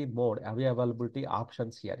availability mode, high availability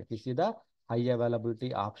options here, if you see the high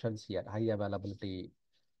availability options here, high availability.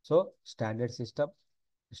 So standard system,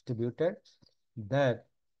 distributed, then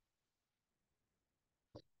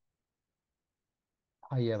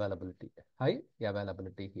high availability. High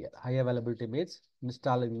availability here. High availability means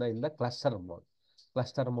installing the in the cluster mode.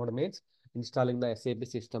 Cluster mode means installing the SAP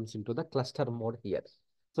systems into the cluster mode here.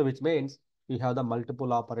 So which means we have the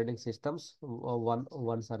multiple operating systems. One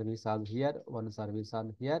service on here, one service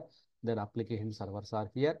on here. Then application servers are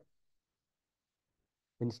here.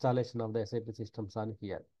 Installation of the SAP systems on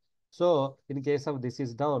here. So in case of this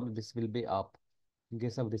is down, this will be up. In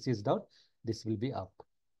case of this is down, this will be up.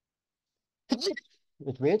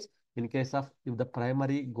 Which means in case of if the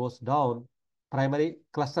primary goes down, primary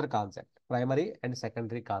cluster concept, primary and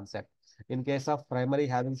secondary concept. In case of primary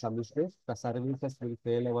having some issues, the services will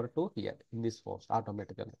fail over to here in this host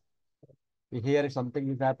automatically. Here if something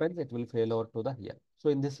is happens, it will fail over to the here. So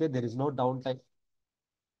in this way, there is no downtime.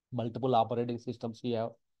 Multiple operating systems we have,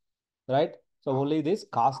 right? So only this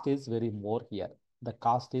cost is very more here. The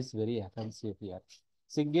cost is very offensive here.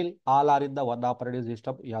 Single, all are in the one operating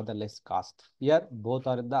system, you have the less cost. Here, both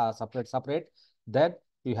are in the separate. Then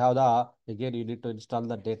you have the, again, you need to install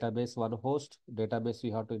the database one host. Database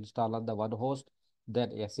you have to install on the one host.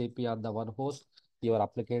 Then SAP on the one host. Your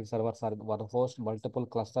application servers are in one host, multiple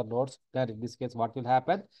cluster nodes. Then in this case, what will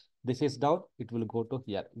happen? This is down, it will go to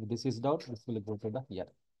here. If this is down, this will go to the here.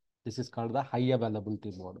 This is called the high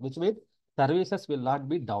availability mode, which means services will not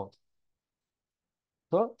be down.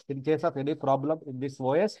 So in case of any problem in this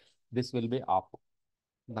OS, this will be up.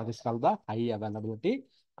 That is called the high availability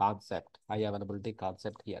concept. High availability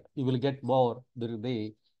concept here. You will get more during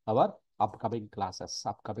the our upcoming classes.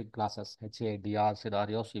 Upcoming classes, HADR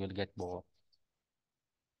scenarios, you will get more.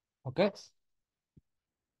 Okay.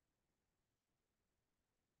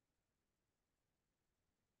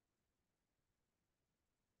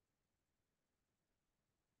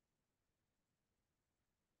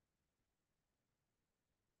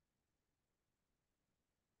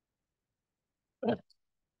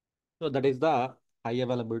 So that is the high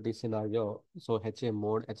availability scenario. So HA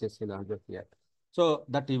mode, HA scenario here. So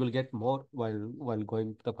that you will get more while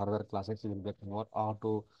going to the further classes, you will get more how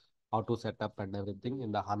to how to set up and everything.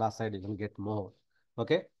 In the HANA side, you will get more.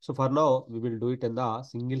 Okay, so for now, we will do it in the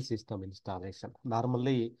single system installation.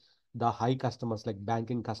 Normally, the high customers like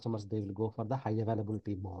banking customers, they will go for the high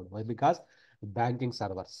availability mode. Why? Because banking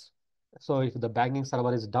servers. So if the banking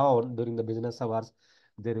server is down during the business hours,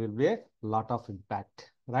 there will be a lot of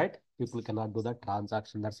impact, right? People cannot do the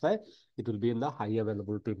transaction. That's why it will be in the high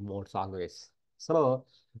availability modes always. So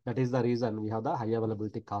that is the reason we have the high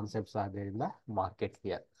availability concepts are there in the market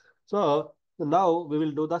here. So now we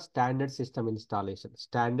will do the standard system installation.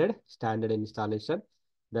 Standard installation.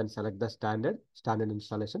 Then select the standard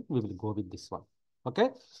installation. We will go with this one. Okay.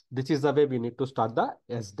 This is the way we need to start the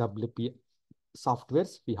SWP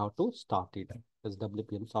softwares. We have to start it.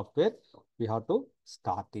 SWPM software. We have to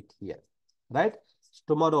start it here. Right.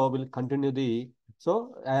 Tomorrow we'll continue the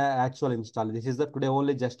actual install. This is the today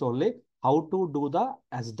only just only how to do the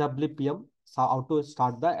SWPM. So how to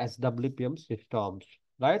start the SWPM systems.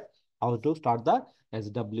 Right. How to start the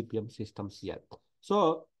SWPM systems here.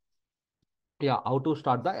 So yeah, how to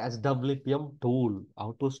start the SWPM tool.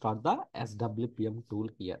 How to start the SWPM tool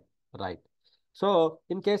here. Right. So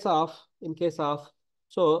in case of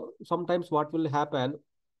so sometimes what will happen,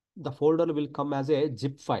 the folder will come as a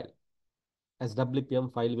zip file.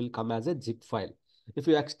 SWPM file will come as a zip file. If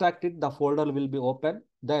you extract it, the folder will be open.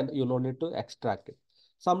 Then you no need to extract it.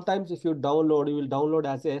 Sometimes if you download, you will download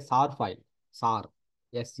as a SAR file. SAR,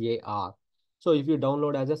 SAR. So if you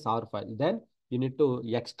download as a SAR file, then you need to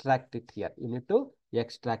extract it here. You need to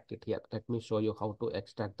extract it here. Let me show you how to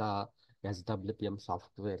extract the SWPM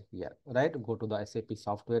software here. Right? Go to the SAP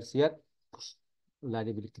softwares here. Then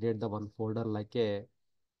you will create the one folder like a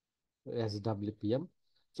SWPM.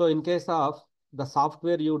 So in case of the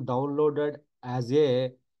software you downloaded as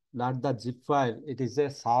a not the zip file, it is a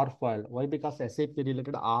SAR file. Why? Because SAP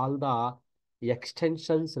related all the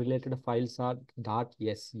extensions related files are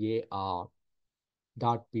 .SAR,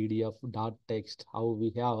 .pdf, .text. How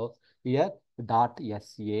we have here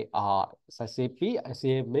 .SAR. SAP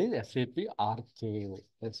means SAP archive.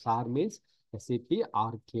 SAR means SAP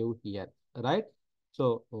archive here, right?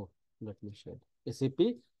 So let me show SAP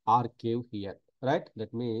archive here, right?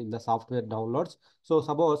 Let me in the software downloads. So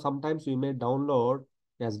suppose sometimes you may download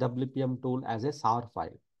SWPM tool as a SAR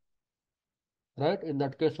file, right? In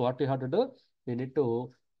that case, what you have to do, you need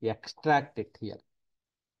to extract it here.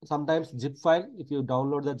 Sometimes zip file, if you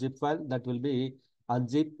download the zip file, that will be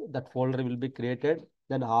unzip, that folder will be created,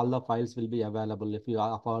 then all the files will be available. If you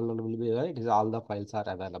folder will be right, all the files are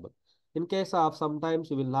available. In case of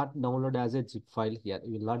sometimes you will not download as a zip file here,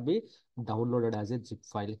 it will not be downloaded as a zip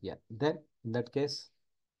file here. Then in that case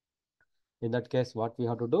what we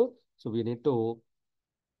have to do, so we need to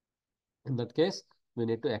in that case, we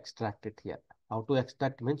need to extract it here. How to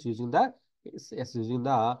extract means using the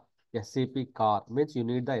SAP car means you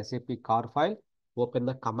need the SAP car file. Open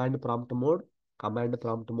the command prompt mode. Command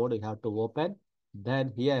prompt mode you have to open.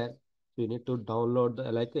 Then here you need to download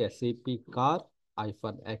like SAP car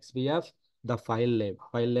 -xvf. The file name.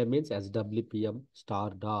 File name means SWPM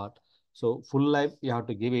star dot. So full name you have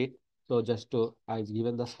to give it. So just to I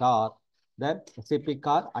given the star. Then SAP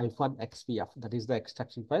car -xvf. That is the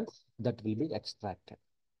extraction file that will be extracted.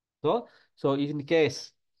 So in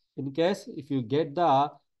case if you get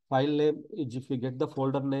the file name, if you get the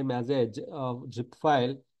folder name as a zip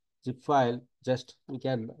file, just you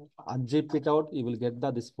can unzip it out. You will get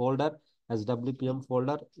this folder as WPM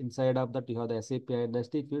folder. Inside of that you have the SAP IDES.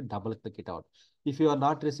 If you double click it out, if you are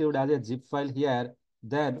not received as a zip file here,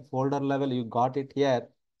 then folder level you got it here.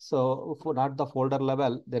 So for not the folder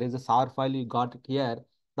level, there is a SAR file you got it here.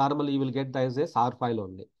 Normally you will get that as a SAR file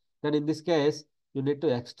only. Then in this case, you need to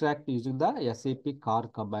extract using the SAP car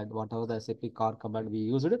command. Whatever the SAP car command we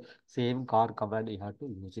used, same car command you have to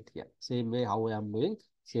use it here. Same way how I am doing,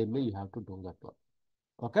 same way you have to do that one.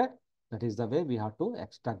 Okay, that is the way we have to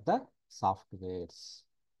extract the softwares.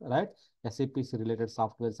 Right? SAP's related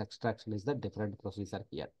softwares extraction is the different procedure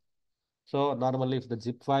here. So normally if the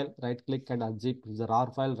zip file, right click and unzip. If the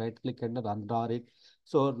RAR file, right click and unrar it.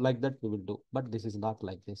 So like that we will do. But this is not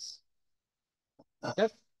like this. Okay.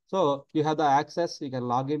 So you have the access, you can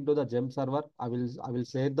log into the gem server. I will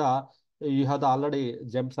share you have the already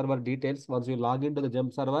gem server details. Once you log into the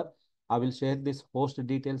gem server, I will share this host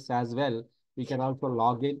details as well. You can also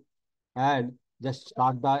log in and just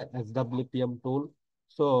start the SWPM tool.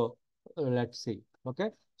 So let's see.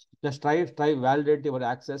 Okay. Just try validate your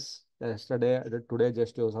access. Today,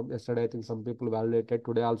 yesterday, I think some people validated.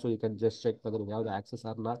 Today also you can just check whether you have the access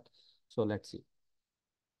or not. So let's see.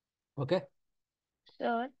 Okay.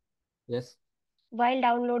 Sir, Yes. while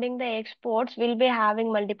downloading the exports, we'll be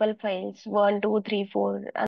having multiple files, 1, 2, 3, 4,